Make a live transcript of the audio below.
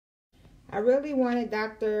I really wanted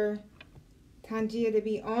Dr. Tangia to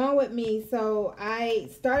be on with me, so I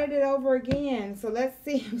started it over again. So let's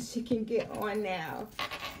see if she can get on now.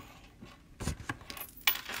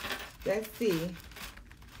 Let's see.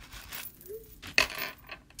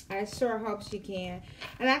 I sure hope she can.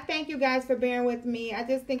 And I thank you guys for bearing with me. I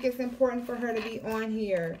just think it's important for her to be on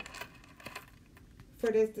here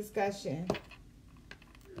for this discussion.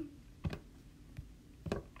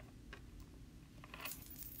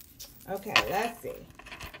 Okay, let's see.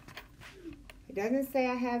 It doesn't say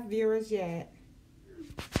I have viewers yet.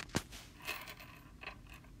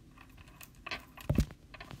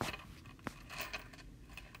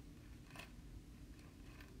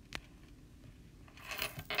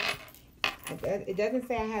 It doesn't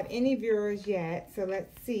say I have any viewers yet, so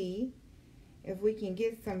let's see if we can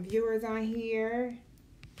get some viewers on here.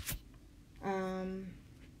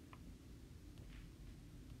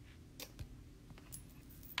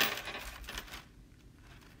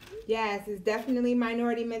 Yes, it's definitely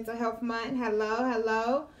Minority Mental Health Month. Hello,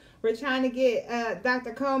 hello. We're trying to get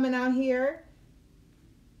Dr. Coleman out here.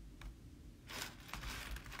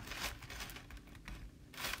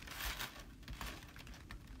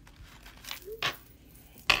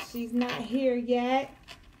 She's not here yet.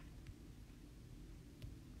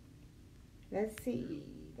 Let's see.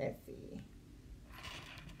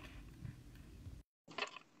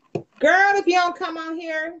 Girl, if you don't come on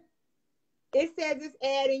here, it says it's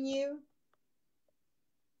adding you.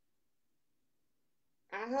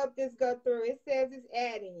 I hope this go through. It says it's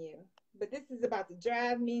adding you. But this is about to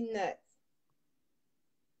drive me nuts.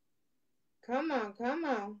 Come on, come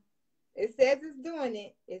on. It says it's doing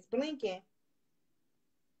it. It's blinking.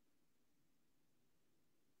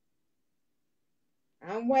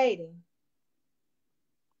 I'm waiting.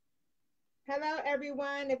 Hello,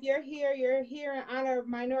 everyone. If you're here in honor of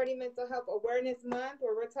Minority Mental Health Awareness Month,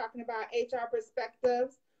 where we're talking about HR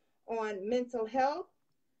perspectives on mental health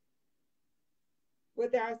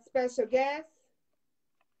with our special guest,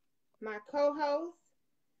 my co-host.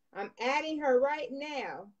 I'm adding her right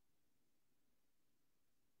now,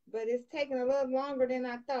 but it's taking a little longer than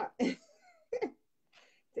I thought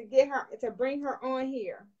to get her, to bring her on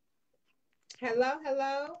here. Hello,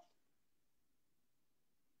 hello.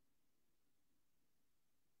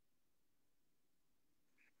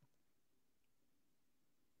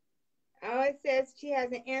 Oh, it says she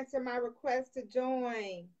hasn't answered my request to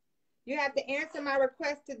join. You have to answer my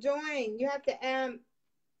request to join. You have to add.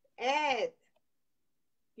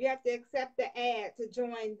 You have to accept the ad to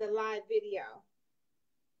join the live video.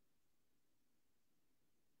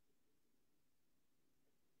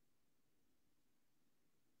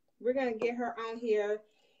 We're going to get her on here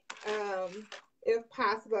if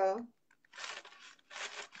possible.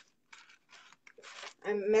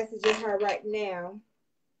 I'm messaging her right now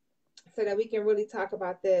so that we can really talk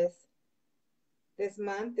about this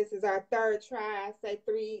month. This is our third try. I say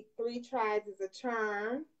three tries is a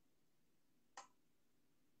charm.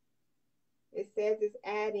 It says it's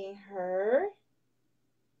adding her.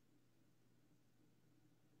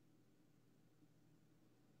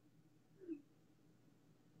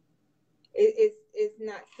 It's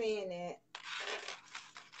not saying it.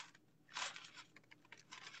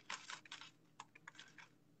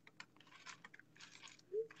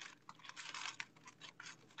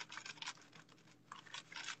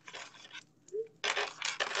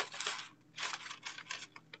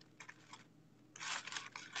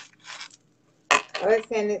 Oh, it's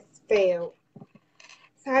saying it's failed.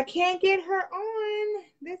 So I can't get her on.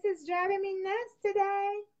 This is driving me nuts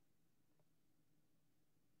today.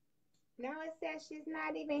 Now it says she's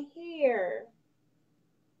not even here.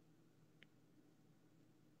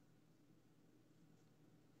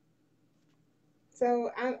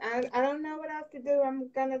 So I don't know what else to do.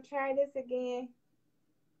 I'm gonna try this again.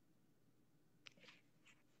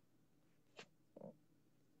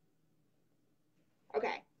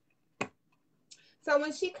 Okay. So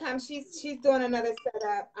when she comes, she's doing another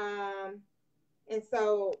setup. And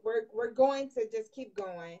so we're going to just keep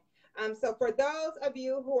going. So for those of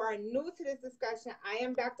you who are new to this discussion, I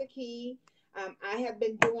am Dr. Key. I have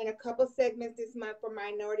been doing a couple segments this month for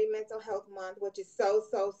Minority Mental Health Month, which is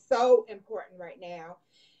so important right now.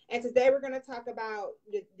 And today we're going to talk about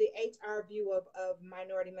the HR view of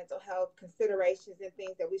minority mental health considerations and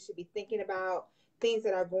things that we should be thinking about, things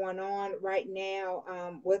that are going on right now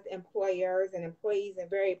with employers and employees and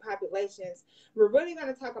varied populations. We're really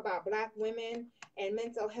going to talk about Black women and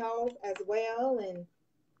mental health as well, and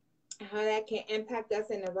how that can impact us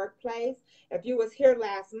in the workplace. If you was here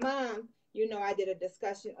last month, you know I did a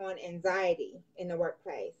discussion on anxiety in the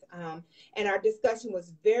workplace. And our discussion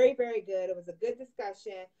was very, very good. It was a good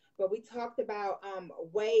discussion. but we talked about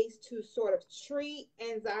ways to sort of treat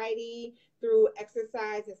anxiety through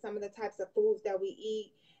exercise and some of the types of foods that we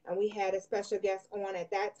eat. And we had a special guest on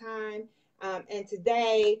at that time. And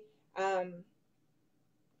today, um,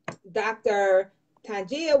 Dr.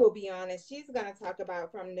 Tangia will be on, and she's going to talk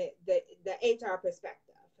about from the HR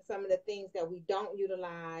perspective, some of the things that we don't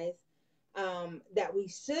utilize, that we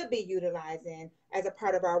should be utilizing as a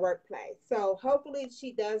part of our workplace. So hopefully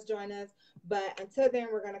she does join us, but until then,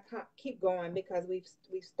 we're going to keep going because we've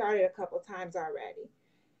started a couple times already.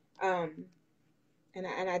 And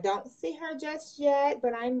I don't see her just yet,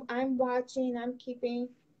 but I'm watching. I'm keeping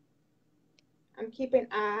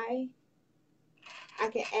eye. I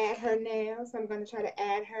can add her now, so I'm going to try to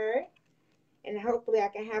add her, and hopefully I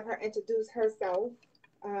can have her introduce herself.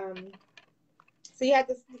 So you have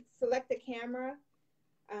to select the camera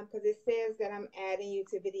because it says that I'm adding you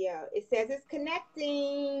to video. It says it's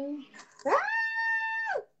connecting. Ah!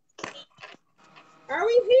 Are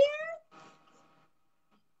we here?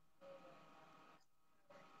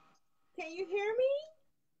 Can you hear me?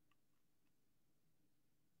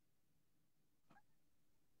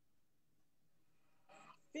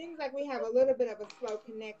 Seems like we have a little bit of a slow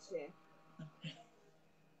connection.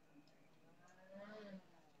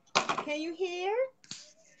 Can you hear?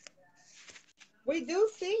 We do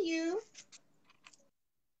see you.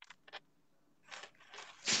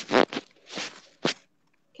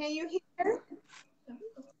 Can you hear?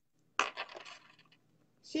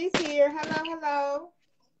 She's here. Hello, hello.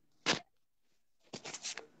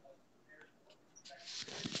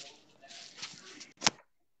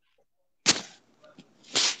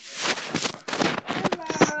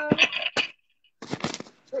 Hello.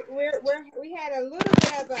 We had a little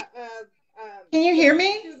bit of Can you hear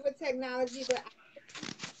me? issues with technology, but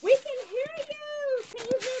we can hear you. Can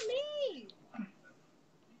you hear me?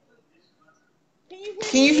 Can you hear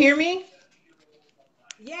Can you me? hear me?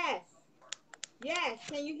 Yes. Yes.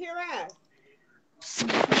 Can you hear us?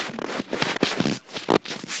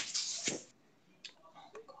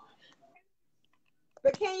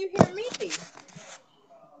 But can you hear me?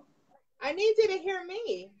 I need you to hear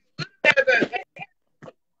me.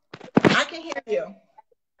 I can hear you.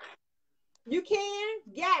 You can?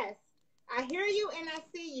 Yes. I hear you and I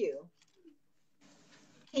see you.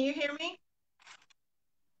 Can you hear me?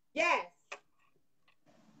 Yes.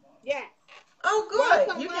 Yes. Oh, good.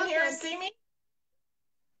 Welcome, You can hear and welcome. see me?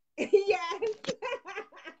 Yes.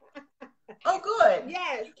 Oh, good.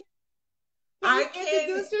 Yes. Can you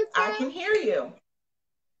introduce yourself? I can hear you.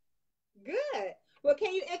 Good. Well,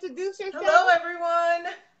 can you introduce yourself? Hello,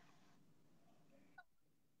 everyone.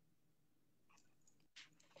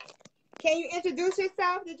 Can you introduce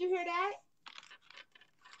yourself? Did you hear that?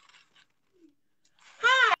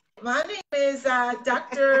 Hi, my name is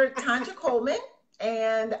Dr. Tanja Coleman,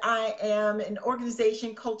 and I am an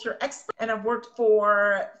organization culture expert, and I've worked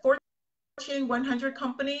for Fortune 100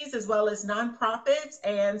 companies as well as nonprofits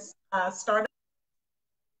and startups.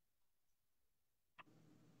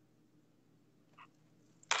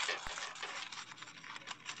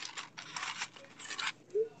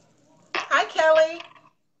 Hi, Kelly.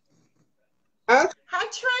 Okay. Hi,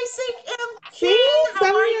 Tracy M. See, King. How some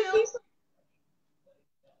of are your you? people.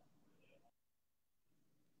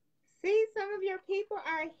 See, some of your people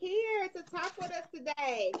are here to talk with us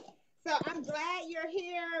today. So I'm glad you're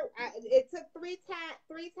here. It took three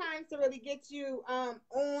times to really get you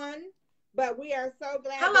on, but we are so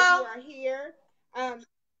glad that you Hello. are here. Um,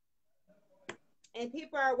 and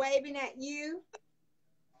people are waving at you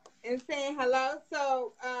and saying hello.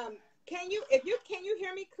 So can you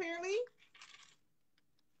hear me clearly?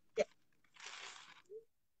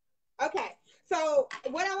 Okay. So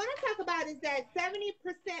what I want to talk about is that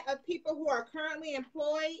 70% of people who are currently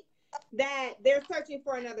employed, that they're searching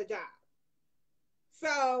for another job.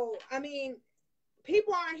 So, I mean,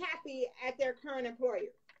 people aren't happy at their current employer.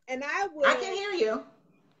 And I can hear you.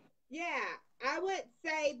 yeah, I would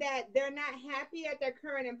say that they're not happy at their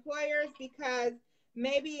current employers because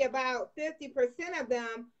maybe about 50% of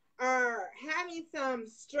them are having some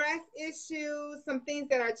stress issues, some things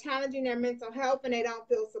that are challenging their mental health, and they don't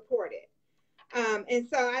feel supported. And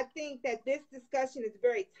so I think that this discussion is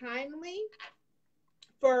very timely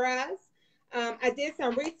for us. I did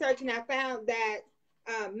some research and I found that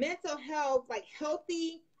mental health, like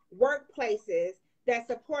healthy workplaces that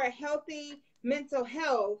support healthy mental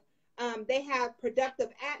health, they have productive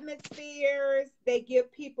atmospheres, they give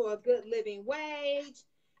people a good living wage,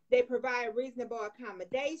 they provide reasonable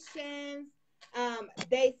accommodations,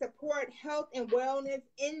 they support health and wellness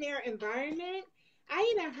in their environment.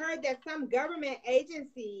 I even heard that some government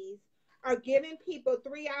agencies are giving people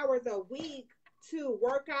 3 hours a week to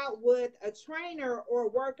work out with a trainer or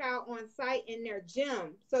work out on site in their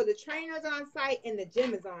gym. So the trainer's on site and the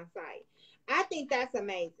gym is on site. I think that's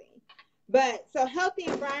amazing. But so healthy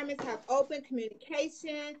environments have open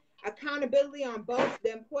communication, accountability on both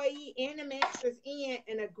the employee and the manager's end,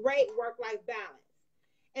 and a great work life balance.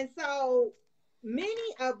 And so many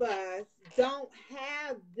of us don't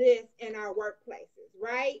have this in our workplaces,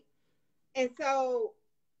 right? And so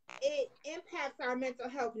it impacts our mental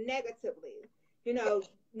health negatively. You know,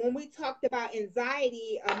 when we talked about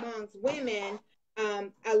anxiety amongst women,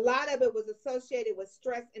 a lot of it was associated with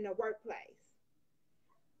stress in the workplace.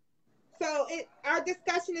 So our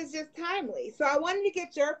discussion is just timely. So I wanted to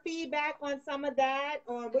get your feedback on some of that,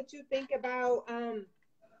 on what you think about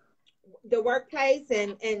the workplace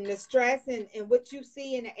and the stress and what you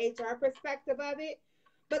see in the HR perspective of it.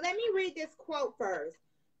 But let me read this quote first.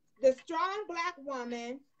 The strong Black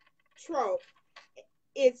woman trope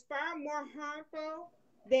is far more harmful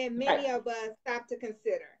than Right. many of us stop to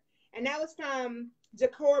consider. And that was from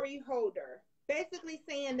Jacory Holder, basically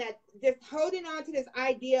saying that just holding on to this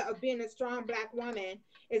idea of being a strong Black woman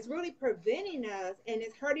is really preventing us and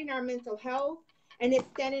it's hurting our mental health and it's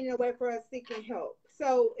standing in the way for us seeking help.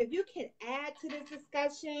 So if you can add to this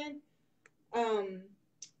discussion um,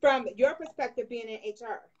 from your perspective being in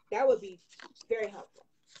HR, that would be very helpful.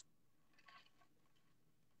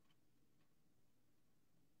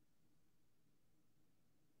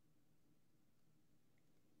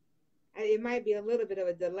 It might be a little bit of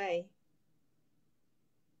a delay.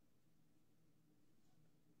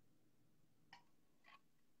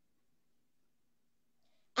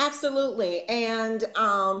 Absolutely. And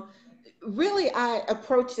really, I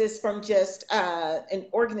approach this from just an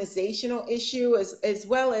organizational issue as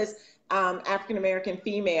well as African American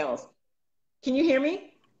females. Can you hear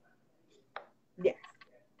me? Yes,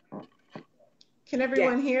 Can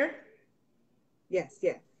yes, everyone hear? yes,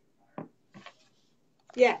 yes,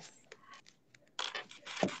 yes,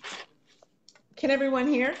 Can everyone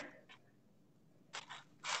hear?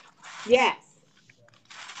 yes,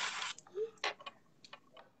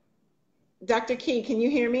 Dr. Key, can you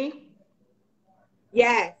hear me?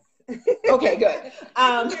 yes. Okay, good. I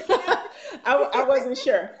can hear. Can I wasn't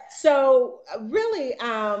sure. So really,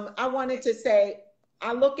 I wanted to say,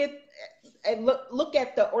 I look at and look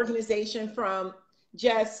at the organization from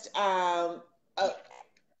just a,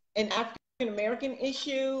 an African American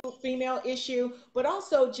issue, female issue, but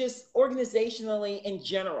also just organizationally in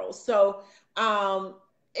general. So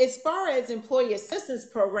as far as employee assistance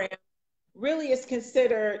program, really is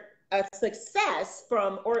considered a success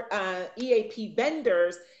from EAP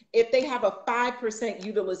vendors if they have a 5%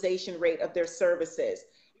 utilization rate of their services.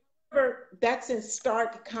 However, that's in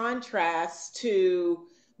stark contrast to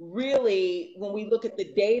really when we look at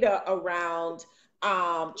the data around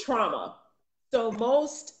trauma. So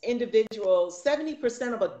most individuals,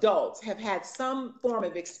 70% of adults have had some form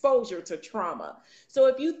of exposure to trauma. So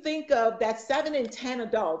if you think of that 7 in 10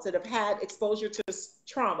 adults that have had exposure to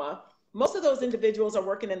trauma, most of those individuals are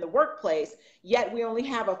working in the workplace, yet we only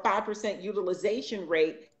have a 5% utilization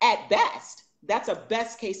rate at best. That's a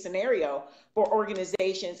best case scenario for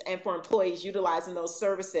organizations and for employees utilizing those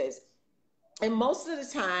services. And most of the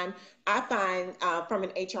time, I find from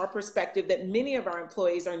an HR perspective that many of our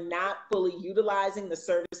employees are not fully utilizing the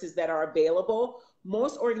services that are available.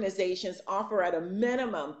 Most organizations offer at a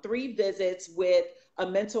minimum 3 visits with a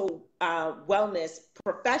mental wellness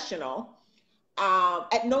professional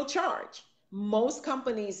at no charge. Most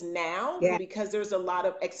companies now, Yeah. because there's a lot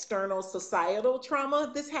of external societal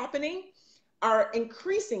trauma that's happening, are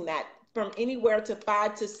increasing that from anywhere to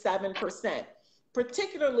 5 to 7%,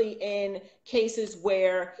 particularly in cases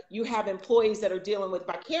where you have employees that are dealing with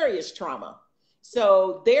vicarious trauma.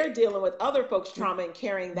 So they're dealing with other folks' trauma and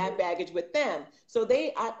carrying that baggage with them. So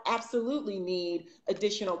they absolutely need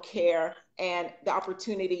additional care and the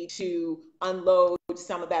opportunity to unload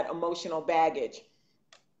some of that emotional baggage.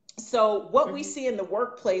 So what we Mm-hmm. see in the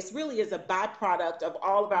workplace really is a byproduct of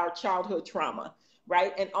all of our childhood trauma,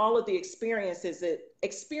 right? And all of the experiences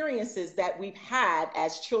that we've had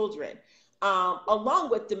as children, along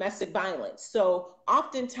with domestic violence. So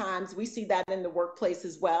oftentimes we see that in the workplace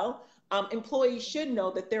as well. Employees should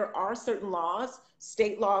know that there are certain laws,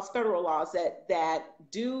 state laws, federal laws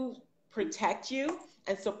that do protect you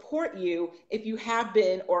and support you if you have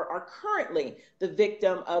been or are currently the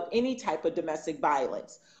victim of any type of domestic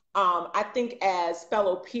violence. I think as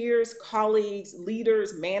fellow peers, colleagues,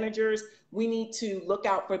 leaders, managers, we need to look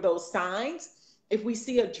out for those signs. If we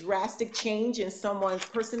see a drastic change in someone's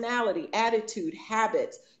personality, attitude,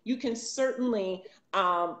 habits, you can certainly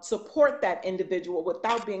support that individual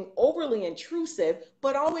without being overly intrusive,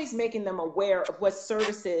 but always making them aware of what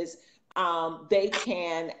services they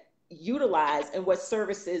can utilize and what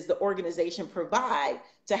services the organization provide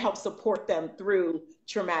to help support them through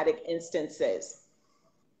traumatic instances.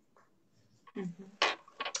 Mhm.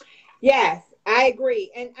 Yes, I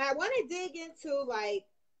agree. And I want to dig into like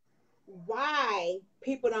why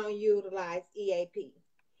people don't utilize EAP.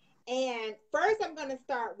 And first, I'm going to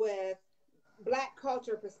start with Black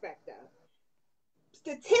culture perspective.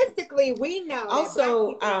 Statistically, we know that Black Also,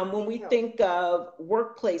 people don't when seek we help. think of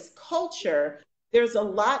workplace culture, there's a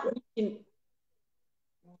lot we can.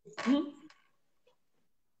 Mhm,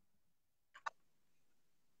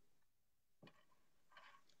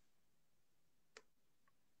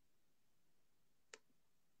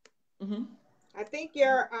 mhm. I think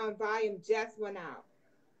your volume just went out.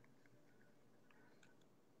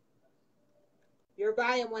 Your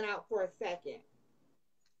volume went out for a second.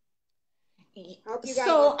 Hope you guys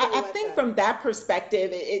are So still I with think us. from that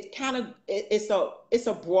perspective, it kind of it's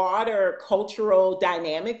a broader cultural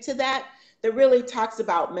dynamic to that that really talks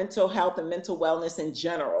about mental health and mental wellness in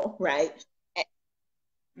general, right?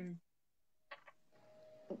 Mm.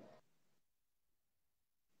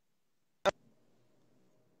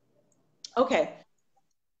 Okay,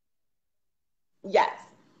 yes.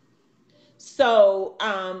 So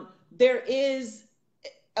there is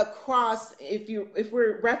across, if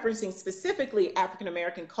we're referencing specifically African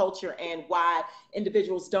American culture and why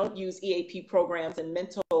individuals don't use EAP programs and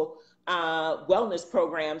mental wellness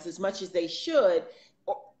programs as much as they should,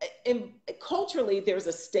 in, culturally there's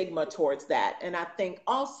a stigma towards that. And I think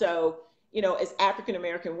also, you know, as African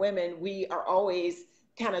American women, we are always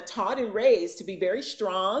kind of taught and raised to be very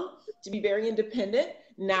strong, to be very independent,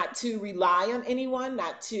 not to rely on anyone,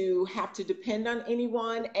 not to have to depend on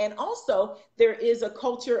anyone. And also, there is a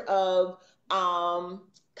culture of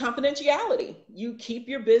confidentiality. You keep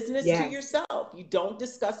your business to Yes. yourself. You don't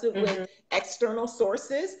discuss it with Mm-hmm. external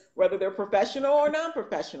sources, whether they're professional or non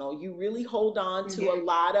professional. You really hold on to a Mm-hmm.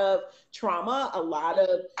 lot of trauma, a lot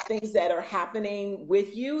of things that are happening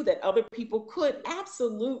with you that other people could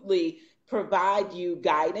absolutely provide you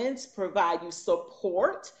guidance, provide you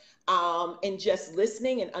support, and just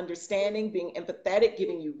listening and understanding, being empathetic,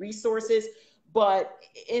 giving you resources. But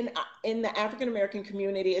in the African American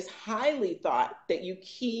community, it's highly thought that you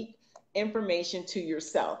keep information to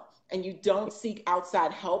yourself and you don't seek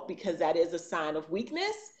outside help because that is a sign of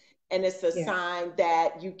weakness and it's a Yes. sign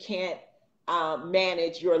that you can't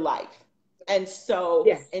manage your life. And so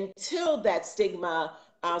Yes. until that stigma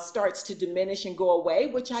starts to diminish and go away,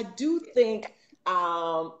 which I do think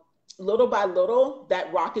little by little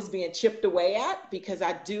that rock is being chipped away at, because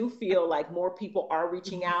I do feel like more people are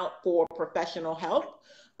reaching Mhm. out for professional help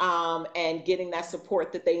and getting that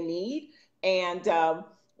support that they need. And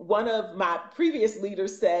one of my previous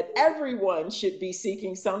leaders said everyone should be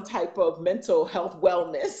seeking some type of mental health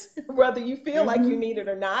wellness, whether you feel like you Mhm. need it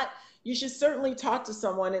or not. You should certainly talk to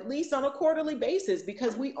someone at least on a quarterly basis,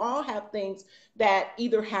 because we all have things that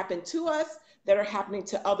either happen to us, that are happening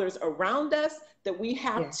to others around us, that we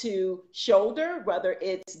have Yes. to shoulder, whether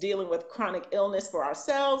it's dealing with chronic illness for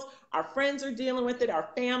ourselves, our friends are dealing with it, our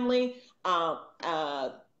family,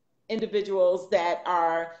 individuals that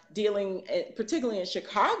are dealing, particularly in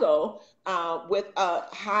Chicago, with a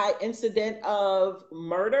high incident of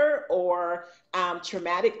murder or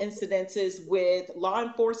traumatic incidences with law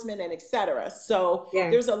enforcement and et cetera. So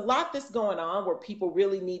Yes. there's a lot that's going on where people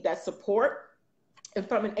really need that support. And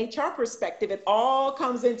from an HR perspective, it all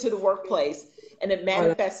comes into the workplace and it All of,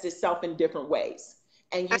 manifests itself in different ways.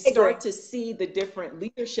 And I you agree. start to see the different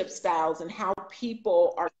leadership styles and how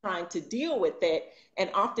people are trying to deal with it. And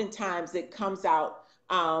oftentimes it comes out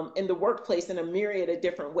in the workplace in a myriad of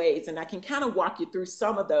different ways. And I can kind of walk you through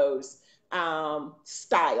some of those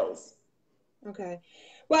styles. Okay.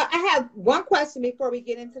 Well, I have one question before we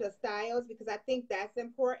get into the styles because I think that's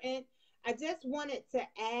important. I just wanted to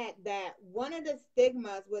add that one of the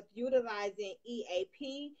stigmas with utilizing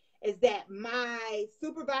EAP is that my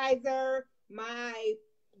supervisor, my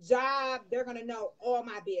job, they're going to know all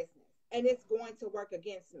my business and it's going to work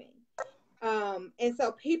against me. And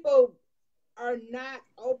so people are not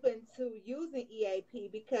open to using EAP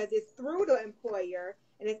because it's through the employer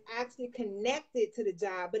and it's actually connected to the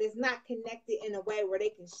job, but it's not connected in a way where they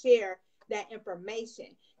can share that information.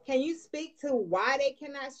 Can you speak to why they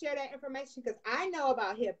cannot share that information? Because I know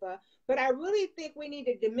about HIPAA, but I really think we need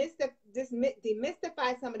to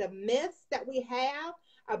demystify some of the myths that we have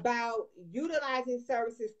about utilizing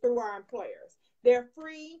services through our employers. They're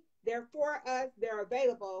free, they're for us, they're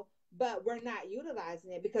available, but we're not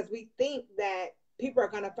utilizing it because we think that people are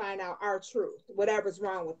going to find out our truth, whatever's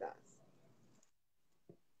wrong with us.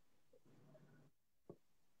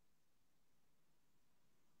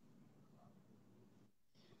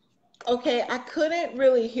 Okay, I couldn't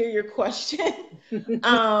really hear your question.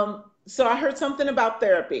 So I heard something about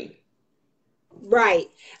therapy. Right.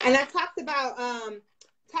 And I talked about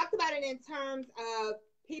it in terms of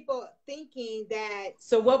people thinking that,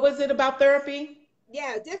 So what was it about therapy?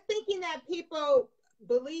 yeah, just thinking that people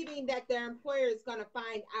believing that their employer is going to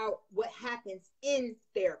find out what happens in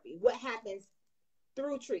therapy, what happens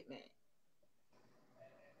through treatment.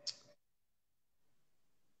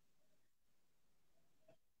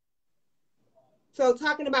 So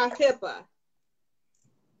talking about HIPAA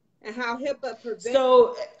and how HIPAA prevents.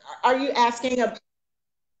 So are you asking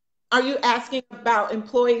are you asking about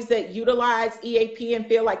employees that utilize EAP and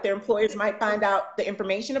feel like their employers might find out the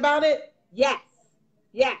information about it? Yes.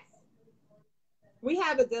 Yes. We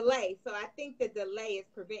have a delay, so I think the delay is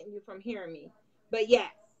preventing you from hearing me. But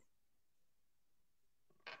yes.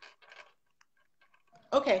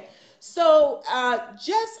 Okay, so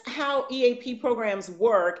just how EAP programs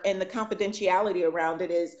work and the confidentiality around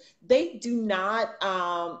it is they do not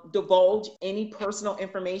divulge any personal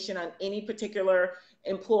information on any particular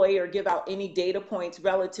employee or give out any data points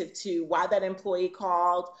relative to why that employee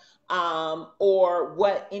called, or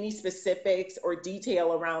what any specifics or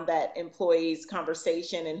detail around that employee's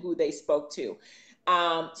conversation and who they spoke to.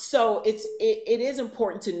 So it is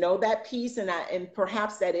important to know that piece, and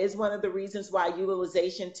perhaps that is one of the reasons why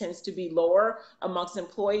utilization tends to be lower amongst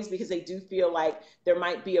employees, because they do feel like there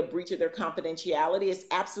might be a breach of their confidentiality. It's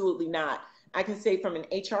absolutely not. I can say from an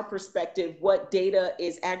HR perspective, what data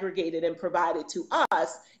is aggregated and provided to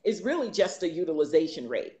us is really just a utilization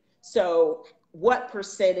rate. So what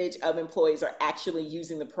percentage of employees are actually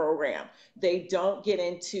using the program? They don't get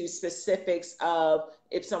into specifics of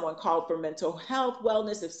if someone called for mental health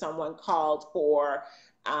wellness, if someone called for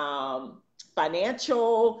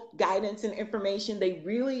financial guidance and information. They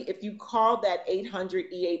really, if you call that 800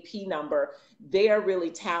 EAP number, they are really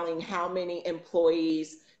tallying how many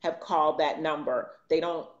employees have called that number. They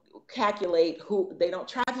don't calculate who, they don't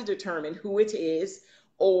try to determine who it is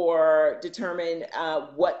or determine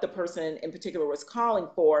what the person in particular was calling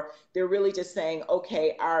for. They're really just saying,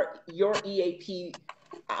 okay, your EAP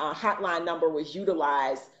hotline number was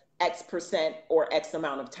utilized X percent or X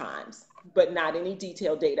amount of times, but not any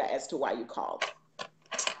detailed data as to why you called.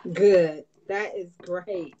 Good. That is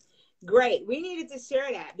great. Great. We needed to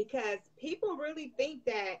share that because people really think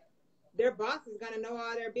that their boss is going to know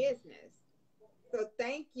all their business. So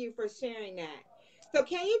thank you for sharing that. So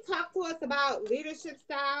can you talk to us about leadership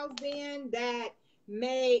styles then that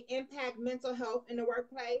may impact mental health in the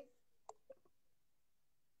workplace?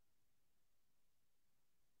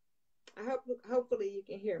 I hope hopefully you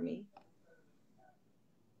can hear me.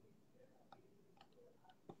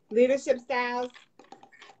 Leadership styles.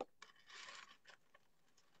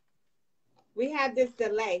 We have this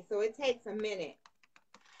delay, so it takes a minute.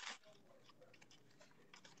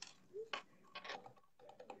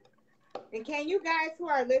 And can you guys who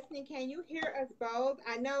are listening, can you hear us both?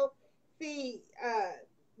 I know, see,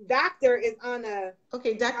 Doctor is on a.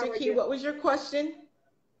 Okay, Dr. Key, what was your question?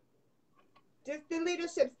 Just the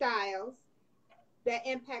leadership styles that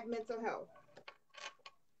impact mental health.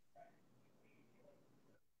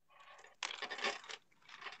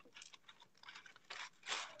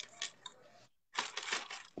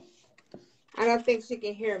 I don't think she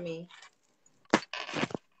can hear me.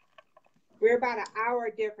 We're about an hour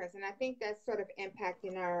difference, and I think that's sort of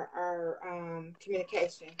impacting our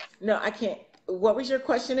communication. No, I can't. What was your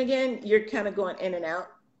question again? You're kind of going in and out.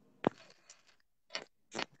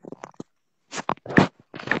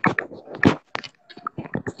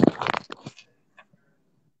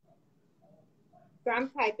 So I'm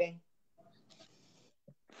typing.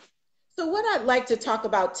 So what I'd like to talk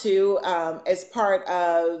about too, as part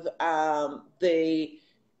of the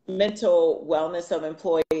mental wellness of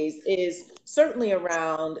employees, is certainly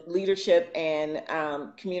around leadership and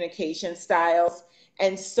communication styles.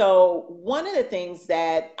 And so one of the things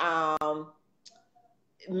that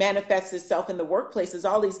manifests itself in the workplace is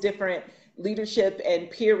all these different leadership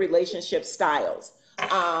and peer relationship styles.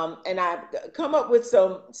 And I've come up with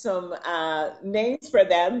some names for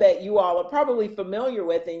them that you all are probably familiar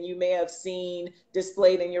with, and you may have seen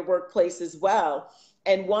displayed in your workplace as well.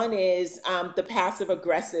 And one is the passive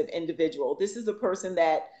aggressive individual. This is a person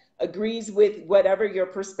that agrees with whatever your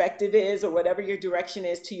perspective is or whatever your direction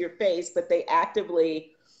is to your face, but they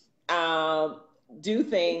actively do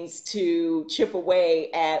things to chip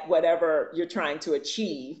away at whatever you're trying to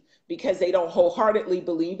achieve because they don't wholeheartedly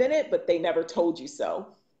believe in it, but they never told you so.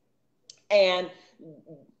 And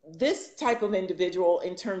this type of individual,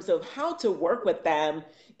 in terms of how to work with them,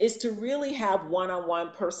 is to really have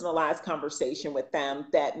one-on-one personalized conversation with them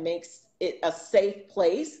that makes it a safe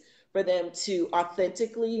place for them to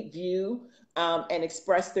authentically view and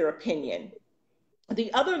express their opinion.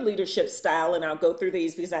 The other leadership style, and I'll go through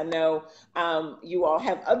these because I know you all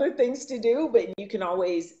have other things to do, but you can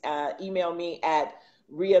always email me at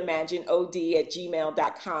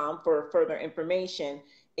reimagineod@gmail.com for further information,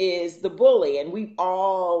 is the bully. And we've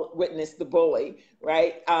all witnessed the bully,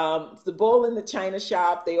 right? It's the bull in the china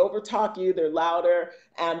shop. They overtalk you, they're louder,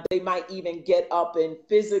 and they might even get up and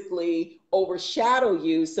physically overshadow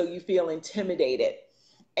you so you feel intimidated.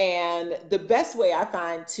 And the best way I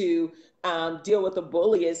find to deal with a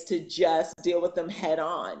bully is to just deal with them head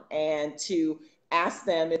on, and to ask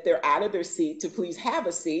them, if they're out of their seat, to please have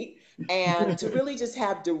a seat, and to really just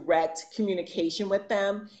have direct communication with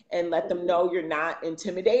them and let them know you're not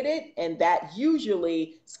intimidated. And that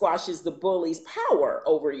usually squashes the bully's power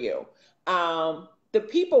over you. The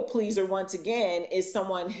people pleaser, once again, is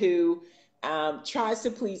someone who tries to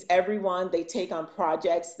please everyone. They take on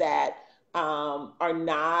projects that are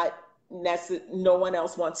not no one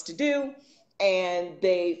else wants to do, and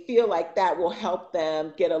they feel like that will help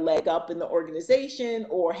them get a leg up in the organization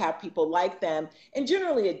or have people like them. And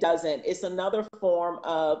generally it doesn't. It's another form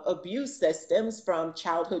of abuse that stems from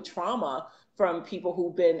childhood trauma, from people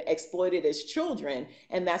who've been exploited as children,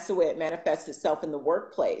 and that's the way it manifests itself in the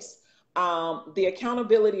workplace. The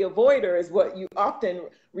accountability avoider is what you often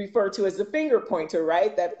refer to as the finger pointer,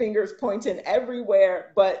 right? That finger's pointing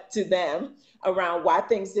everywhere but to them, around why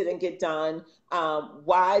things didn't get done,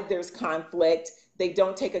 why there's conflict. They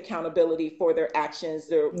don't take accountability for their actions,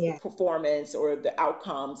 their performance, or the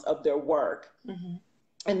outcomes of their work. Mm-hmm.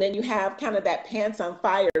 And then you have kind of that pants on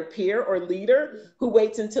fire peer or leader who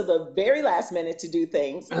waits until the very last minute to do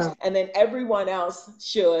things. And then everyone else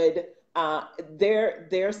should,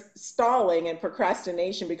 their stalling and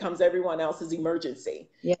procrastination becomes everyone else's emergency.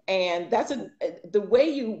 Yeah. And that's the way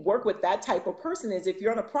you work with that type of person is, if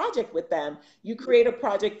you're on a project with them, you create a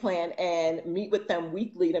project plan and meet with them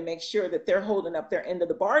weekly to make sure that they're holding up their end of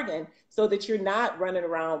the bargain, so that you're not running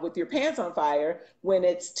around with your pants on fire when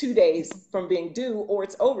it's 2 days from being due or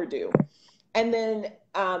it's overdue. And then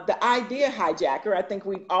the idea hijacker, I think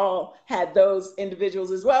we've all had those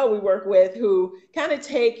individuals as well we work with, who kind of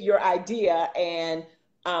take your idea and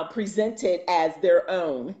present it as their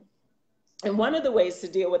own. And one of the ways to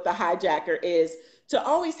deal with the hijacker is to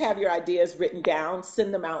always have your ideas written down,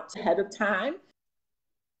 send them out ahead of time,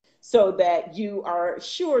 so that you are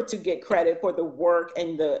sure to get credit for the work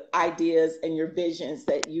and the ideas and your visions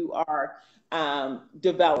that you are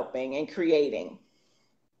developing and creating.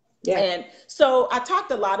 Yeah. And so I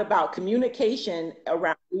talked a lot about communication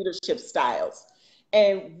around leadership styles.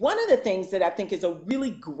 And one of the things that I think is a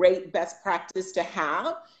really great best practice to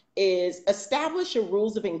have is establish your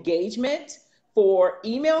rules of engagement for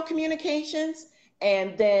email communications,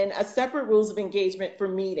 and then a separate rules of engagement for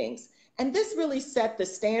meetings. And this really set the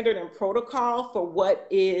standard and protocol for what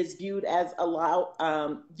is viewed as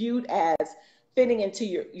fitting into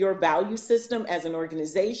your value system as an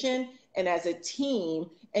organization and as a team,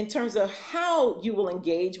 in terms of how you will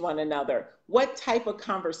engage one another, what type of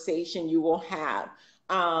conversation you will have,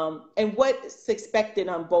 and what's expected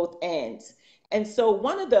on both ends. And so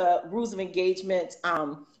one of the rules of engagement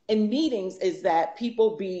in meetings is that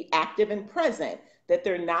people be active and present, that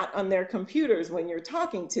they're not on their computers when you're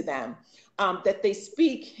talking to them, that they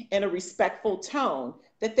speak in a respectful tone,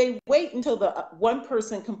 that they wait until the one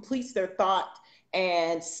person completes their thought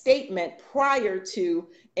and statement prior to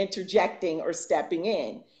interjecting or stepping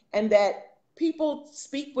in, and that people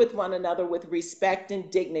speak with one another with respect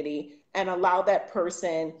and dignity, and allow that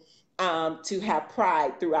person to have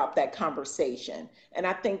pride throughout that conversation. And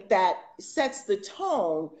I think that sets the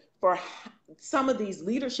tone for some of these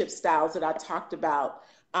leadership styles that I talked about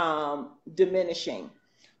diminishing.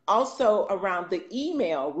 Also, around the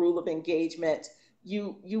email rule of engagement,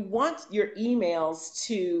 you want your emails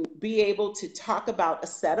to be able to talk about a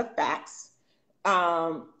set of facts.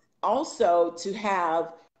 Also, to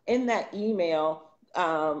have in that email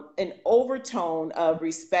an overtone of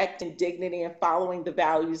respect and dignity, and following the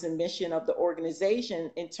values and mission of the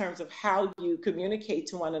organization in terms of how you communicate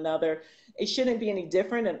to one another. It shouldn't be any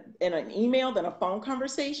different in an email than a phone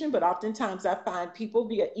conversation, but oftentimes I find people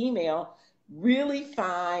via email really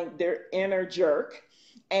find their inner jerk,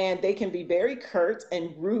 and they can be very curt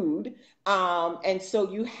and rude. And so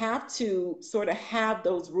you have to sort of have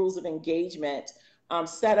those rules of engagement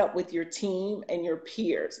set up with your team and your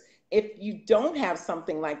peers. If you don't have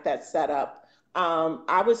something like that set up,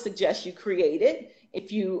 I would suggest you create it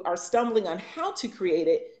If you are stumbling on how to create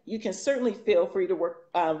it, you can certainly feel free to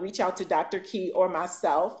reach out to Dr. Key or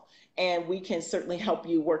myself, and we can certainly help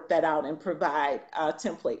you work that out and provide a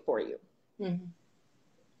template for you. Mm-hmm.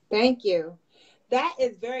 Thank you. That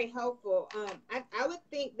is very helpful. I would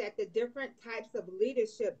think that the different types of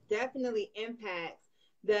leadership definitely impacts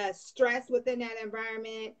the stress within that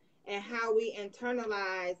environment and how we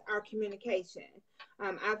internalize our communication.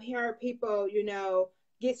 I've heard people,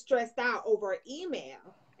 get stressed out over email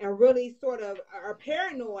and really sort of are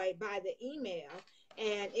paranoid by the email.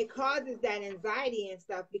 And it causes that anxiety and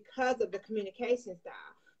stuff because of the communication style.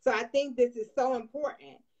 So I think this is so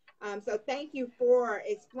important. So thank you for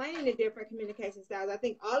explaining the different communication styles. I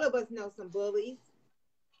think all of us know some bullies.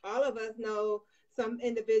 All of us know some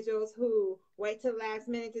individuals who wait till the last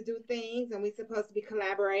minute to do things, and we're supposed to be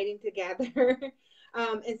collaborating together.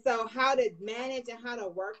 And so how to manage and how to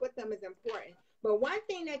work with them is important. But one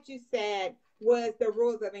thing that you said was the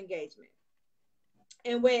rules of engagement,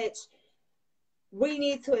 in which we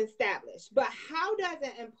need to establish. But how does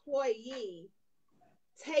an employee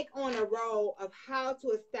take on a role of how to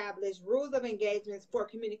establish rules of engagements for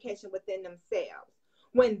communication within themselves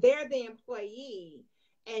when they're the employee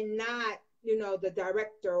and not, the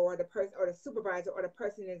director or the person or the supervisor or the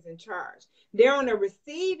person is in charge? They're on the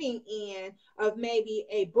receiving end of maybe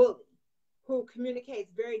a bully who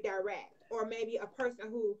communicates very direct, or maybe a person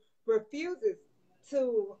who refuses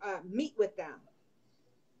to meet with them.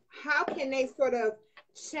 How can they sort of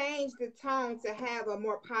change the tone to have a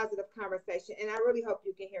more positive conversation? And I really hope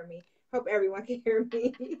you can hear me. Hope everyone can hear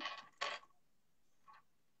me.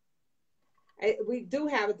 We do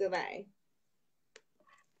have a delay.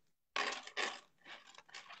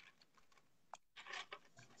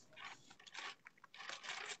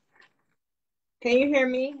 Can you hear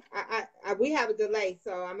me? We have a delay,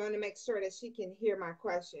 so I'm going to make sure that she can hear my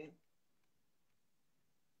question.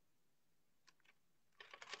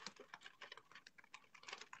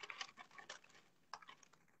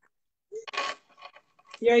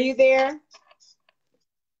 Are you there?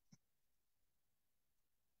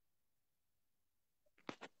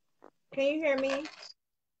 Can you hear me?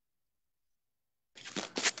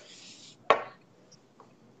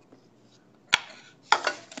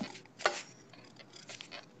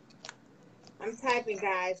 I'm typing,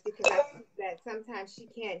 guys, because I see that sometimes she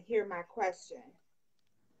can't hear my question.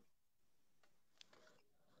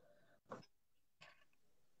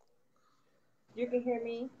 You can hear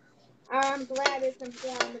me? I'm glad it's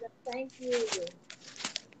informative. Thank you.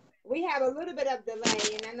 We have a little bit of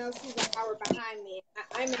delay, and I know she's an hour behind me.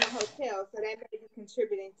 I'm in a hotel, so that may be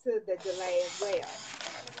contributing to the delay as well.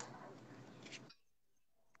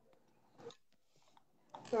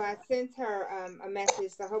 So I sent her a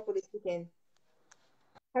message, so hopefully she can.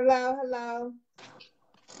 Hello, hello.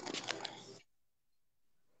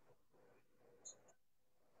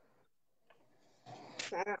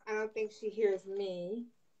 So I don't think she hears me.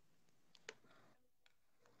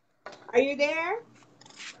 Are you there?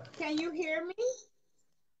 Can you hear me?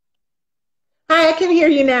 Hi, I can hear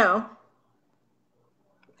you now.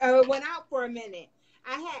 Oh, it went out for a minute.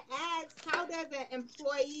 I had asked, how does an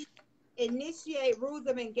employee initiate rules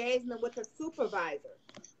of engagement with a supervisor?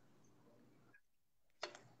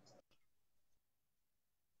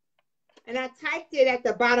 And I typed it at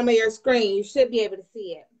the bottom of your screen. You should be able to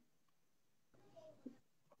see it.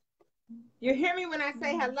 You hear me when I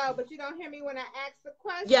say hello, but you don't hear me when I ask the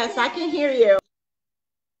Yes, I can hear question.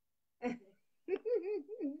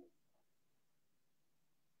 you.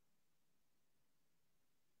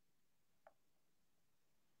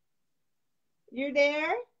 You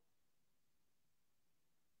there?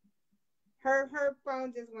 Her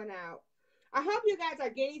phone just went out. I hope you guys are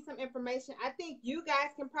getting some information. I think you guys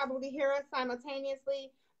can probably hear us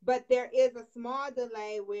simultaneously, but there is a small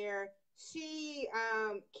delay where she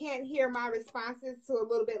can't hear my responses to a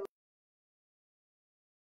little bit,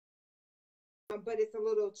 but it's a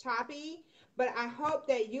little choppy. But I hope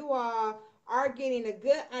that you all are getting a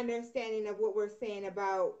good understanding of what we're saying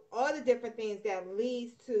about all the different things that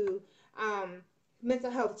leads to um,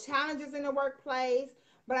 mental health challenges in the workplace.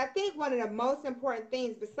 But I think one of the most important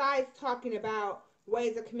things, besides talking about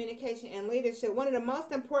ways of communication and leadership, one of the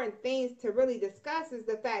most important things to really discuss is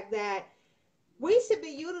the fact that we should be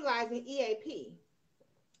utilizing EAP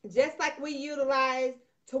just like we utilize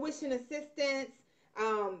tuition assistance,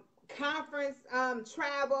 um, conference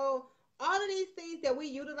travel, all of these things that we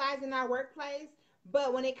utilize in our workplace.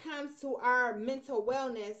 But when it comes to our mental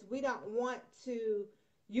wellness, we don't want to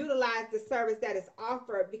utilize the service that is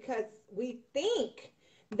offered because we think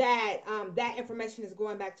that that information is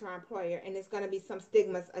going back to our employer, and it's going to be some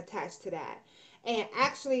stigmas attached to that. And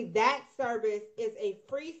actually, that service is a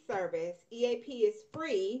free service. EAP is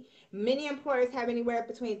free. Many employers have anywhere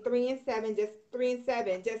between 3 and 7, just 3 and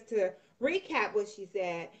 7. Just to recap what she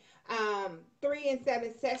said, 3 and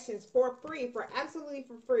 7 sessions for free, for absolutely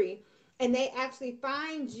for free. And they actually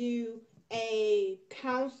find you a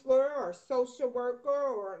counselor or social worker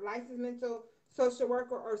or licensed mental social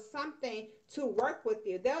worker or something to work with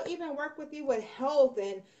you. They'll even work with you with health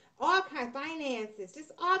and all kinds of finances,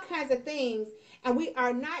 just all kinds of things. And we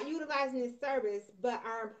are not utilizing this service, but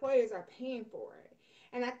our employers are paying for it.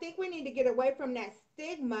 And I think we need to get away from that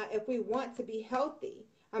stigma if we want to be healthy.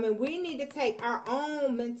 I mean, we need to take our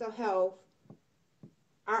own mental health,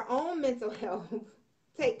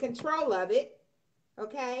 take control of it,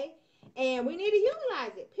 okay? And we need to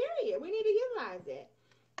utilize it, period. We need to utilize it.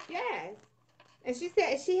 Yes. And she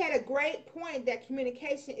said she had a great point that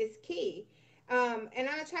communication is key. And I'm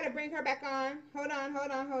gonna try to bring her back on. Hold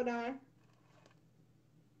on.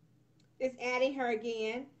 It's adding her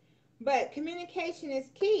again. But communication is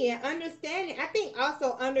key, and understanding. I think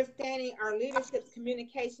also understanding our leadership's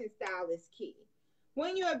communication style is key.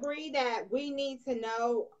 When you agree that we need to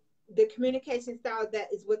know the communication style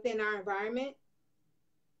that is within our environment,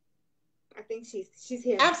 I think she's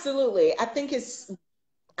here. Absolutely. I think it's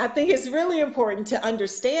really important to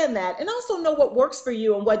understand that and also know what works for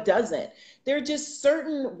you and what doesn't. There are just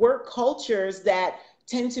certain work cultures that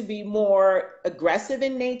tend to be more aggressive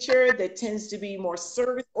in nature, that tends to be more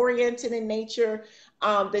service oriented in nature,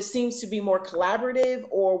 that seems to be more collaborative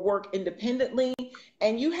or work independently.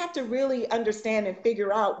 And you have to really understand and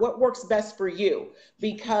figure out what works best for you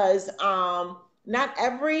because not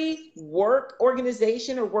every work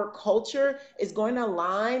organization or work culture is going to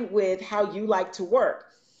align with how you like to work.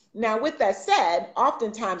 Now, with that said,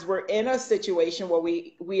 oftentimes we're in a situation where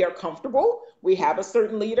we are comfortable. We have a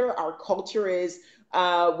certain leader. Our culture is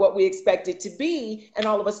what we expect it to be. And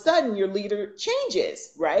all of a sudden, your leader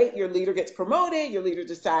changes, right? Your leader gets promoted. Your leader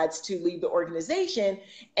decides to leave the organization.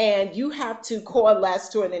 And you have to coalesce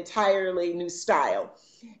to an entirely new style.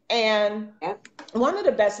 And Yep. one of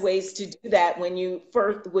the best ways to do that when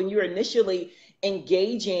you're initially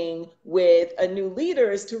engaging with a new leader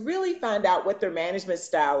is to really find out what their management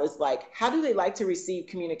style is like. How do they like to receive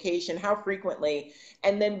communication? How frequently?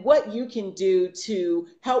 And then what you can do to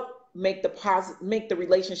help make the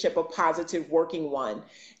relationship a positive working one.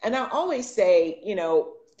 And I always say,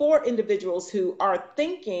 for individuals who are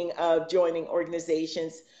thinking of joining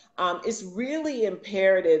organizations, it's really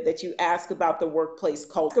imperative that you ask about the workplace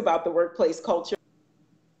culture.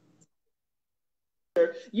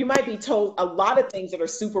 You might be told a lot of things that are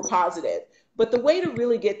super positive, but the way to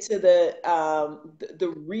really get to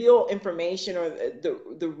the real information or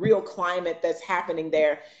the real climate that's happening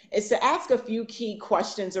there is to ask a few key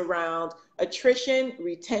questions around attrition,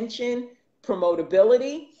 retention,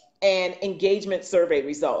 promotability, and engagement survey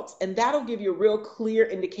results. And that'll give you a real clear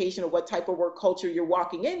indication of what type of work culture you're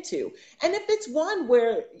walking into. And if it's one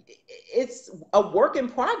where it's a work in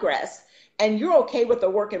progress, and you're okay with the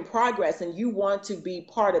work in progress and you want to be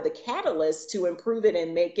part of the catalyst to improve it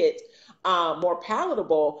and make it more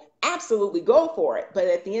palatable, absolutely go for it. But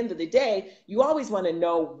at the end of the day, you always want to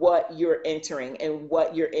know what you're entering and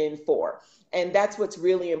what you're in for. And that's what's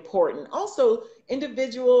really important. Also,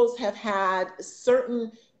 individuals have had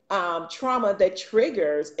certain trauma that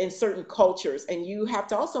triggers in certain cultures, and you have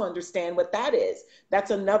to also understand what that is.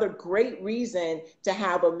 That's another great reason to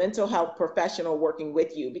have a mental health professional working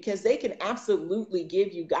with you because they can absolutely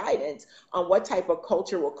give you guidance on what type of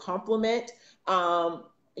culture will complement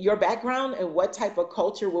your background and what type of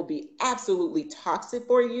culture will be absolutely toxic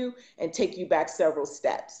for you and take you back several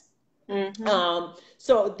steps.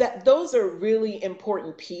 So that those are really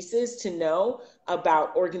important pieces to know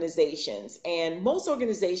about organizations. And most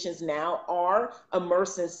organizations now are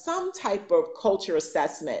immersed in some type of culture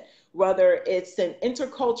assessment, whether it's an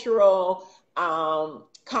intercultural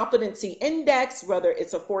competency index, whether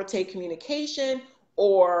it's a Forte communication,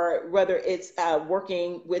 or whether it's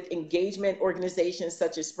working with engagement organizations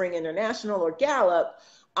such as Spring International or Gallup.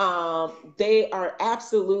 They are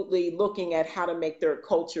absolutely looking at how to make their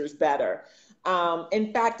cultures better.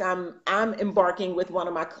 In fact, I'm embarking with one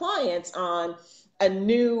of my clients on a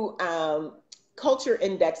new culture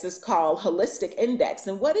index. It's called Holistic Index,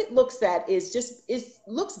 and what it looks at is it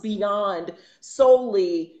looks beyond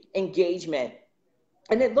solely engagement.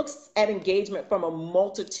 And it looks at engagement from a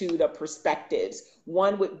multitude of perspectives.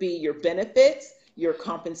 One would be your benefits, your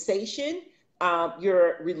compensation,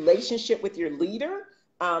 your relationship with your leader,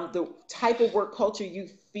 the type of work culture you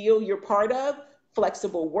feel you're part of,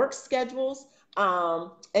 flexible work schedules,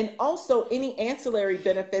 And also any ancillary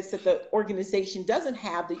benefits that the organization doesn't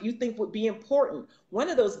have that you think would be important. One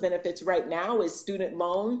of those benefits right now is student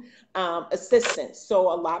loan assistance.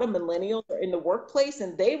 So a lot of millennials are in the workplace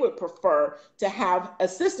and they would prefer to have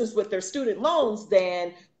assistance with their student loans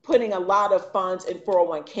than putting a lot of funds in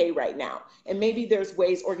 401k right now. And maybe there's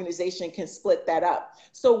ways organization can split that up.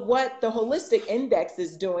 So what the Holistic Index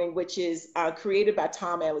is doing, which is created by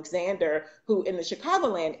Tom Alexander, who in the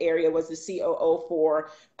Chicagoland area was the COO for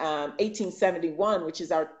 1871, which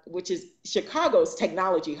is Chicago's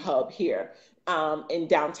technology hub here in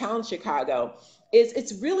downtown Chicago, is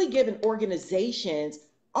it's really given organizations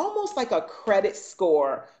almost like a credit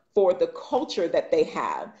score for the culture that they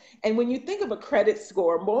have. And when you think of a credit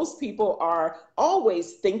score, most people are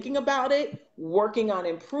always thinking about it, working on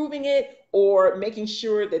improving it, or making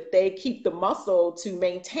sure that they keep the muscle to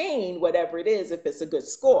maintain whatever it is if it's a good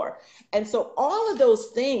score. And so all of those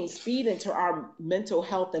things feed into our mental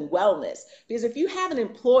health and wellness. Because if you have an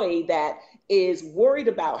employee that is worried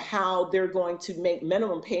about how they're going to make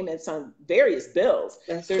minimum payments on various bills,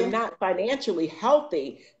 they're not financially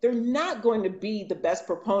healthy, they're not going to be the best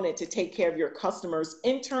proponent to take care of your customers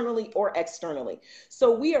internally or externally.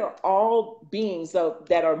 So we are all beings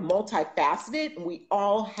that are multifaceted, and we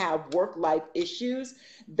all have work-life issues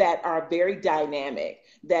that are very dynamic,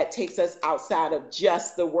 that takes us outside of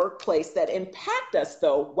just the workplace, that impact us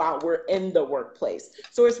though while we're in the workplace.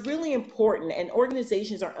 So it's really important, and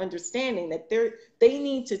organizations are understanding that they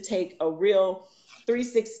need to take a real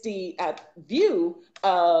 360 view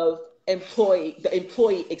of the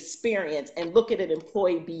employee experience, and look at an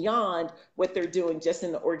employee beyond what they're doing just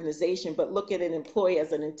in the organization, but look at an employee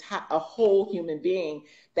as a whole human being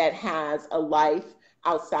that has a life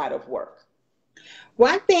outside of work.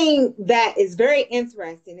 One thing that is very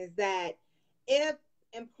interesting is that if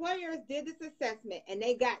employers did this assessment and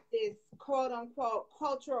they got this quote unquote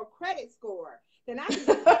cultural credit score, then I can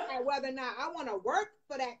decide whether or not I want to work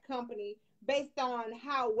for that company based on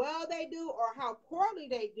how well they do or how poorly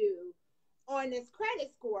they do on this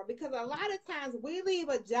credit score. Because a lot of times we leave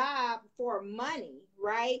a job for money,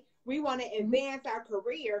 right? We want to advance our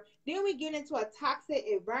career. Then we get into a toxic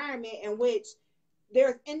environment in which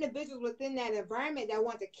there's individuals within that environment that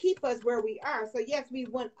want to keep us where we are. So yes, we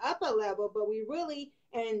went up a level, but we really,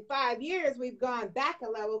 in 5 years, we've gone back a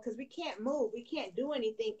level because we can't move. We can't do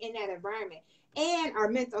anything in that environment. And our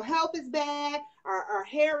mental health is bad. Our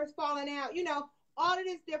hair is falling out, all of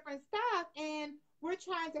this different stuff. And we're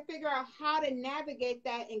trying to figure out how to navigate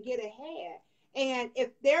that and get ahead. And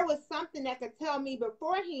if there was something that could tell me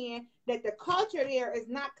beforehand that the culture there is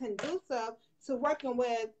not conducive to working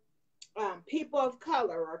with people of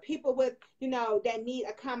color or people with, that need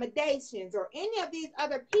accommodations or any of these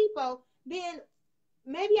other people, then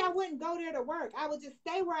maybe I wouldn't go there to work. I would just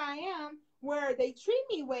stay where I am, where they treat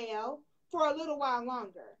me well for a little while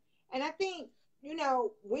longer. And I think,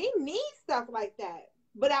 we need stuff like that.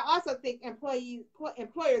 But I also think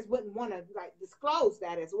employers wouldn't want to disclose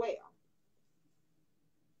that as well.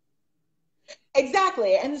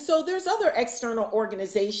 Exactly. And so there's other external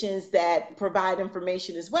organizations that provide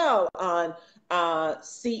information as well on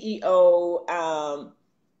CEO,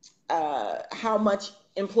 how much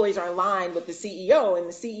employees are in line with the CEO, and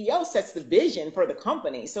the CEO sets the vision for the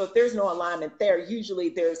company. So if there's no alignment there, usually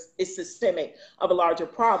it's systemic of a larger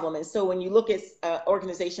problem. And so when you look at an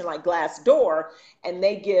organization like Glassdoor, and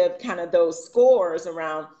they give kind of those scores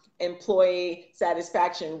around employee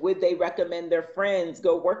satisfaction, would they recommend their friends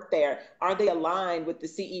go work there? Are they aligned with the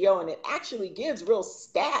CEO? And it actually gives real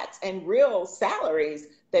stats and real salaries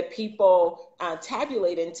that people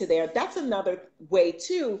tabulate into there. That's another way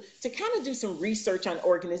too to kind of do some research on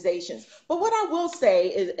organizations. But what I will say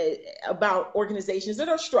is about organizations that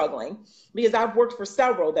are struggling, because I've worked for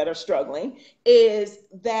several that are struggling, is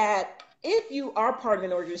that if you are part of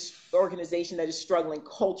an organization that is struggling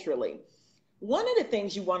culturally, one of the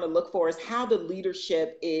things you want to look for is how the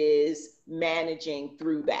leadership is managing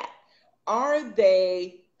through that. Are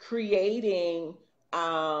they creating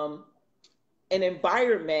an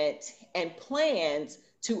environment and plans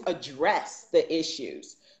to address the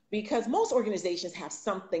issues? Because most organizations have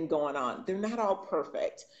something going on. They're not all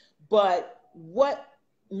perfect. But what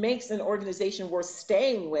makes an organization worth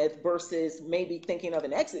staying with versus maybe thinking of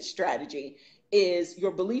an exit strategy is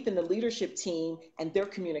your belief in the leadership team and their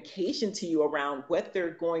communication to you around what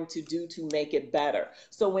they're going to do to make it better.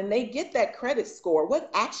 So when they get that credit score, what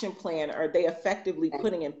action plan are they effectively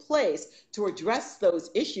putting in place to address those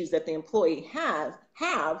issues that the employee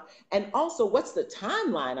have? And also, what's the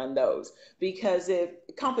timeline on those? Because if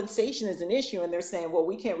compensation is an issue and they're saying, well,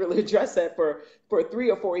 we can't really address that for 3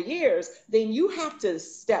 or 4 years, then you have to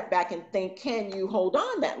step back and think, can you hold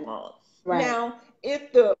on that long? Right. Now,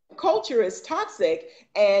 if the culture is toxic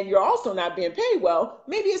and you're also not being paid well,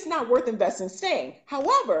 maybe it's not worth investing staying.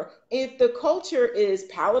 However, if the culture is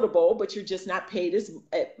palatable, but you're just not paid as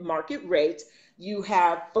at market rate, you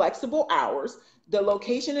have flexible hours, the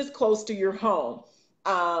location is close to your home,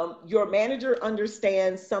 your manager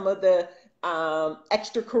understands some of the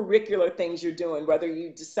extracurricular things you're doing, whether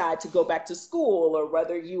you decide to go back to school or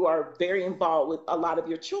whether you are very involved with a lot of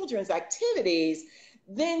your children's activities,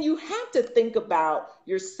 then you have to think about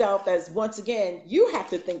yourself as, once again, you have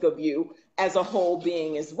to think of you as a whole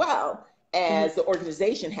being as well as the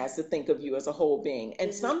organization has to think of you as a whole being.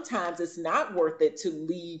 And sometimes it's not worth it to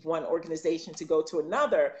leave one organization to go to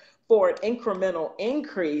another for an incremental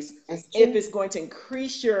increase if it's going to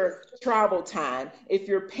increase your travel time, if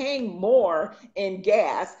you're paying more in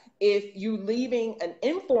gas, if you leaving an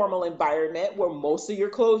informal environment where most of your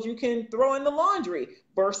clothes you can throw in the laundry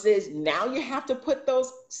versus now you have to put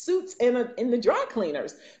those suits in the dry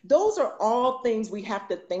cleaners. Those are all things we have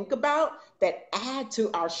to think about that add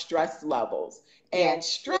to our stress levels. And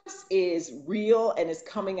stress is real and is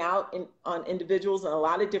coming out on individuals in a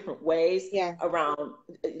lot of different ways around,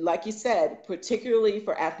 like you said, particularly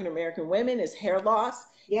for African American women, is hair loss,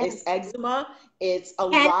 it's eczema, it's a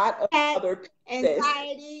lot of other pieces.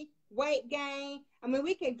 Anxiety, weight gain. I mean,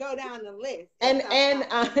 we can go down the list. And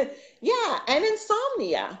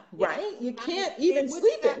insomnia, right? You can't even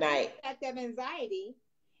sleep at night. Of anxiety,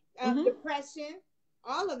 depression,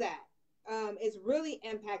 all of that is really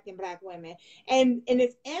impacting Black women, and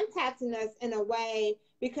it's impacting us in a way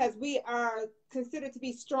because we are considered to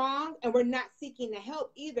be strong, and we're not seeking the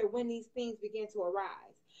help either when these things begin to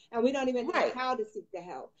arise, and we don't even know how to seek the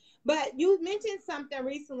help. But you mentioned something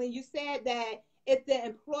recently. You said that if the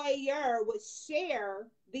employer would share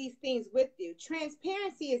these things with you,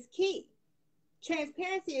 transparency is key.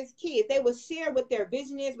 Transparency is key. If they will share what their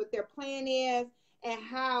vision is, what their plan is, and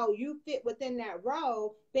how you fit within that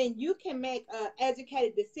role, then you can make an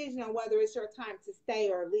educated decision on whether it's your time to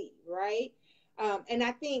stay or leave, right? And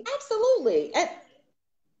I think absolutely.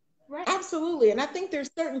 Absolutely. And I think there's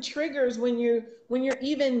certain triggers when you're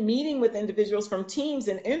even meeting with individuals from teams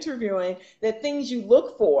and interviewing, that things you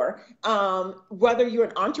look for, whether you're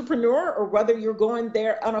an entrepreneur or whether you're going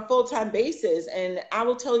there on a full-time basis. And I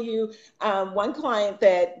will tell you, one client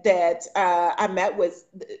that I met with,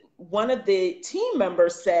 one of the team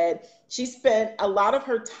members said she spent a lot of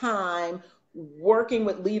her time working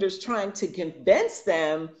with leaders trying to convince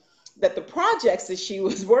them that the projects that she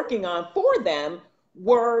was working on for them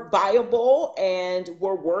were viable and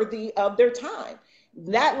were worthy of their time.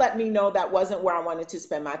 That let me know that wasn't where I wanted to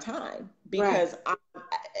spend my time, because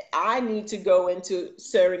I need to go into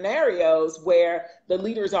scenarios where the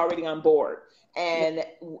leader is already on board. And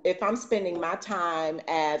if I'm spending my time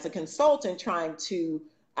as a consultant trying to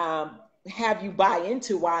have you buy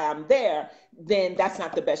into why I'm there, then that's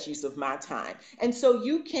not the best use of my time. And so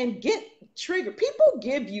you can get triggered. People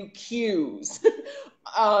give you cues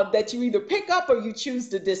that you either pick up or you choose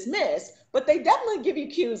to dismiss, but they definitely give you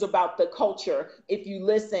cues about the culture if you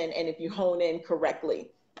listen and if you hone in correctly.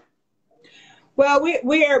 Well,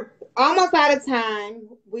 we're almost out of time.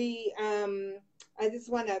 I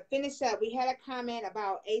just want to finish up. We had a comment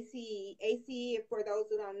about ACE. ACE, for those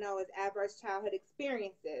who don't know, is adverse childhood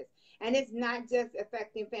experiences. And it's not just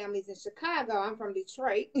affecting families in Chicago. I'm from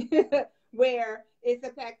Detroit, where it's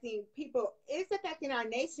affecting people. It's affecting our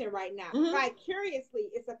nation right now. Vicariously,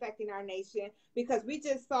 it's affecting our nation because we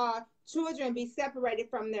just saw children be separated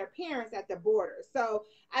from their parents at the border. So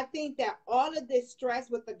I think that all of this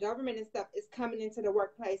stress with the government and stuff is coming into the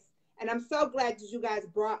workplace. And I'm so glad that you guys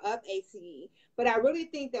brought up ACE. But I really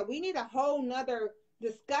think that we need a whole nother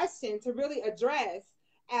discussion to really address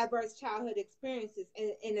adverse childhood experiences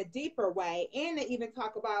in a deeper way, and to even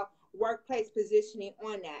talk about workplace positioning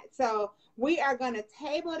on that. So we are going to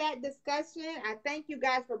table that discussion. I thank you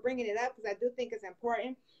guys for bringing it up because I do think it's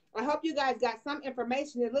important. I hope you guys got some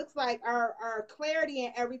information. It looks like our clarity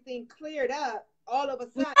and everything cleared up all of a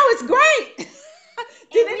sudden. Oh, it's great.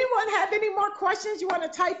 Did anyone have any more questions you want to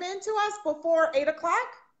type into us before 8 o'clock?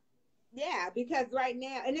 Yeah, because right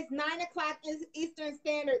now, and it's 9 o'clock Eastern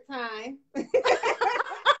Standard Time. For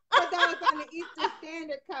those on the Eastern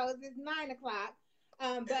Standard Coast, it's 9 o'clock.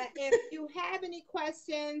 But if you have any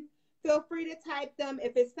questions, feel free to type them.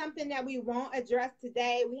 If it's something that we won't address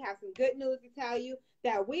today, we have some good news to tell you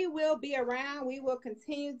that we will be around. We will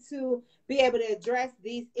continue to be able to address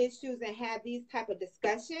these issues and have these type of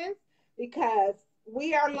discussions, because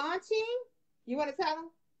we are launching. You want to tell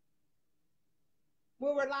them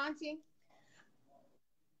where we're launching?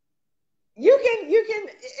 Yeah,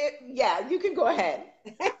 you can go ahead.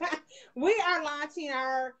 We are launching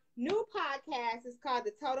our new podcast. It's called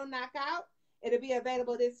The Total Knockout. It'll be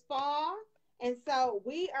available this fall. And so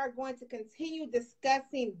we are going to continue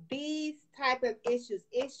discussing these type of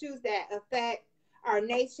issues that affect our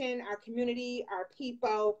nation, our community, our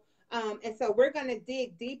people. And so we're going to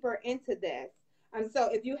dig deeper into this. So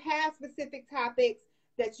if you have specific topics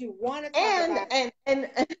that you want to talk And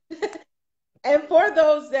about, and for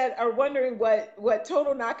those that are wondering what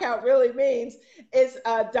total knockout really means, is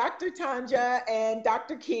Dr. Tanja and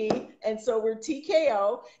Dr. Key, and so we're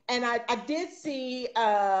TKO. And I did see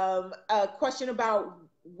a question about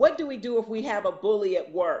what do we do if we have a bully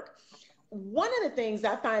at work. One of the things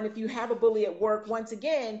I find, if you have a bully at work, once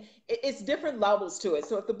again, it's different levels to it.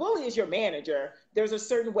 So if the bully is your manager, there's a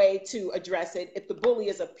certain way to address it. If the bully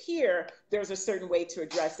is a peer, there's a certain way to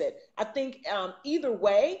address it. I think either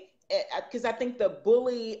way, because I think the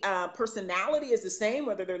bully personality is the same,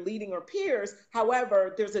 whether they're leading or peers.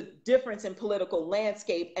 However, there's a difference in political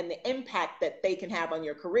landscape and the impact that they can have on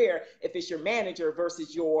your career if it's your manager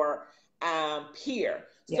versus your peer.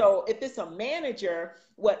 yes. So if it's a manager,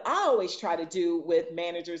 what I always try to do with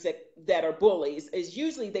managers that are bullies is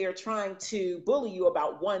usually they are trying to bully you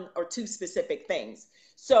about one or two specific things.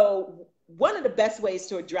 So one of the best ways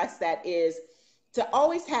to address that is to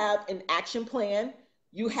always have an action plan.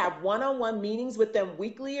 You have one-on-one meetings with them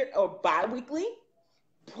weekly or bi-weekly.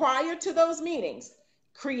 Prior to those meetings,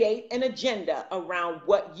 create an agenda around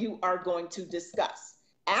what you are going to discuss.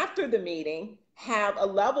 After the meeting, have a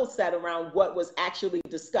level set around what was actually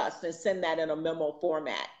discussed and send that in a memo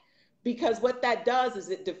format. Because what that does is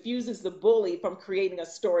it diffuses the bully from creating a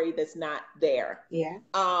story that's not there. Yeah.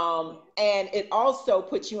 And it also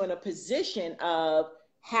puts you in a position of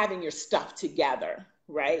having your stuff together,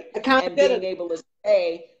 right? And being able to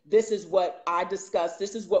say, this is what I discussed,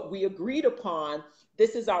 this is what we agreed upon,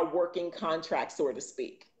 this is our working contract, so to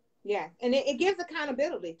speak. Yeah, and it gives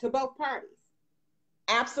accountability to both parties.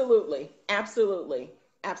 Absolutely, absolutely,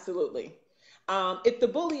 absolutely. If the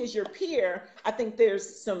bully is your peer, I think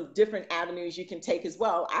there's some different avenues you can take as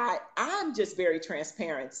well. I'm just very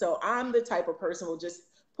transparent. So I'm the type of person who will just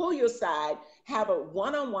pull you aside, have a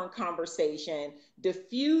one-on-one conversation,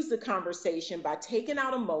 diffuse the conversation by taking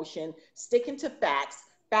out emotion, sticking to facts.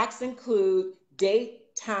 Facts include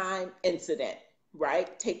date, time, incident,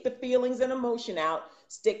 right? Take the feelings and emotion out,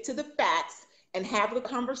 stick to the facts, and have the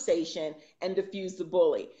conversation and diffuse the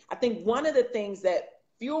bully. I think one of the things that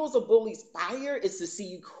fuels a bully's fire is to see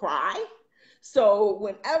you cry. So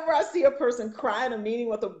whenever I see a person cry in a meeting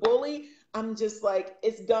with a bully, I'm just like,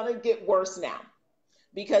 it's gonna get worse now.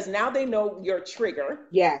 Because now they know your trigger.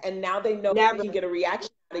 Yeah. And now they know they can get a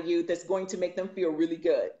reaction out of you that's going to make them feel really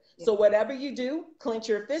good. Yeah. So whatever you do, clench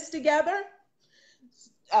your fists together,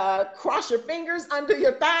 cross your fingers under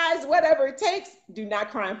your thighs, whatever it takes. Do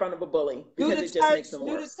not cry in front of a bully because it just makes them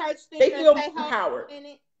worse. They feel empowered.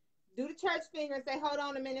 Do the church finger and say, hold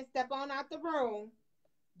on a minute, step on out the room.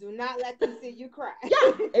 Do not let them see you cry.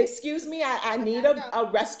 Yeah, excuse me, I need a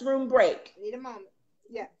restroom break. I need a moment.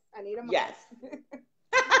 Yes, I need a moment. Yes.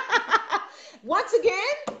 Once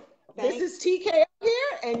again, this is TKO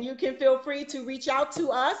here, and you can feel free to reach out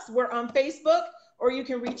to us. We're on Facebook, or you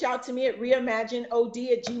can reach out to me at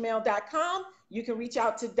reimagineod@gmail.com. You can reach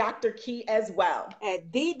out to Dr. Key as well.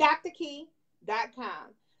 At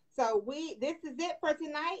thedrkey.com. So this is it for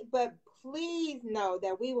tonight, but please know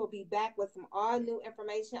that we will be back with some all new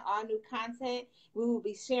information, all new content. We will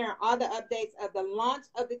be sharing all the updates of the launch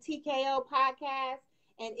of the TKO podcast,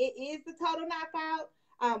 and it is the Total Knockout.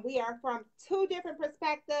 We are from two different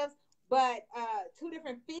perspectives, but two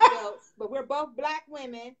different fields, but we're both Black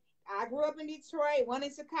women. I grew up in Detroit, one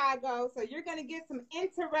in Chicago, so you're going to get some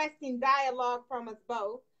interesting dialogue from us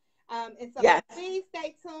both. And so Please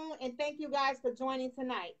stay tuned, and thank you guys for joining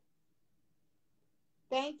tonight.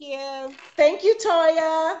 Thank you. Thank you,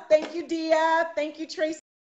 Toya. Thank you, Dia. Thank you, Tracy.